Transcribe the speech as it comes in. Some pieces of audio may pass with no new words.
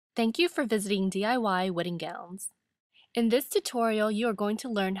Thank you for visiting DIY Wedding Gowns. In this tutorial, you are going to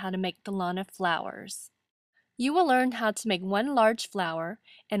learn how to make the LANA flowers. You will learn how to make one large flower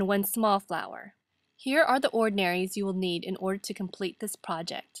and one small flower. Here are the ordinaries you will need in order to complete this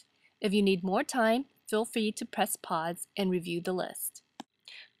project. If you need more time, feel free to press pause and review the list.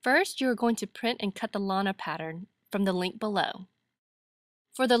 First, you are going to print and cut the LANA pattern from the link below.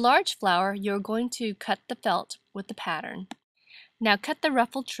 For the large flower, you are going to cut the felt with the pattern. Now cut the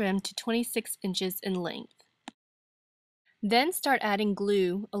ruffle trim to 26 inches in length. Then start adding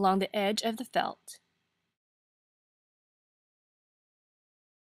glue along the edge of the felt.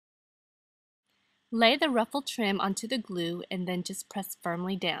 Lay the ruffle trim onto the glue and then just press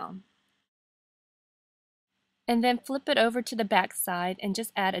firmly down. And then flip it over to the back side and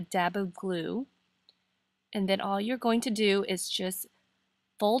just add a dab of glue. And then all you're going to do is just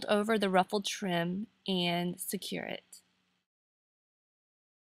fold over the ruffle trim and secure it.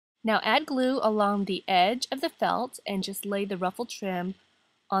 Now add glue along the edge of the felt and just lay the ruffle trim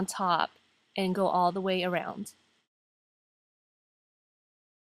on top and go all the way around.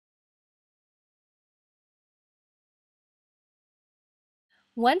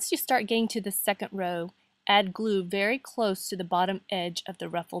 Once you start getting to the second row, add glue very close to the bottom edge of the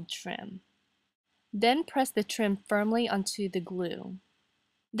ruffled trim. Then press the trim firmly onto the glue.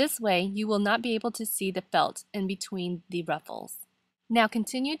 This way, you will not be able to see the felt in between the ruffles. Now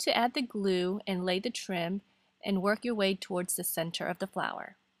continue to add the glue and lay the trim and work your way towards the center of the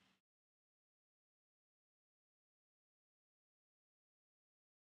flower.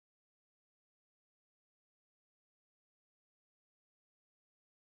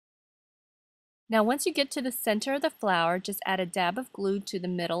 Now once you get to the center of the flower, just add a dab of glue to the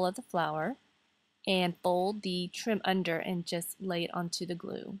middle of the flower and fold the trim under and just lay it onto the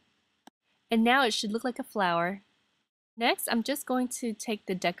glue. And now it should look like a flower. Next, I'm just going to take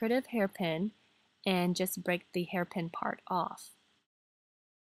the decorative hairpin and just break the hairpin part off.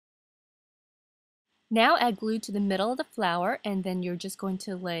 Now add glue to the middle of the flower and then you're just going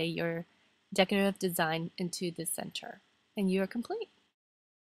to lay your decorative design into the center and you are complete.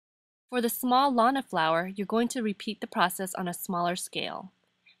 For the small LANA flower, you're going to repeat the process on a smaller scale.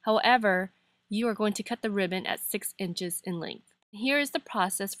 However, you are going to cut the ribbon at 6 inches in length. Here is the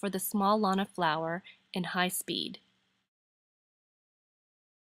process for the small LANA flower in high speed.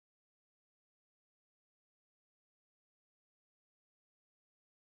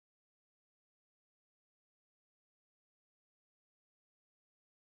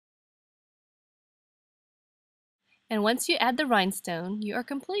 And once you add the rhinestone, you are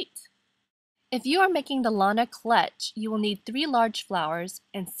complete. If you are making the LANA clutch, you will need 3 large flowers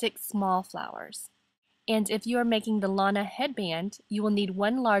and 6 small flowers. And if you are making the LANA headband, you will need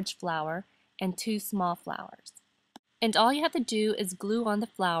 1 large flower and 2 small flowers. And all you have to do is glue on the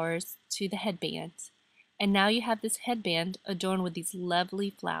flowers to the headband. And now you have this headband adorned with these lovely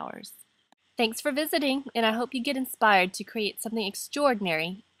flowers. Thanks for visiting, and I hope you get inspired to create something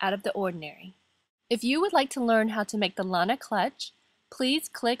extraordinary out of the ordinary. If you would like to learn how to make the LANA clutch, please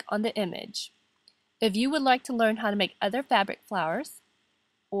click on the image. If you would like to learn how to make other fabric flowers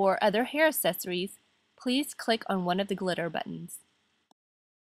or other hair accessories, please click on one of the glitter buttons.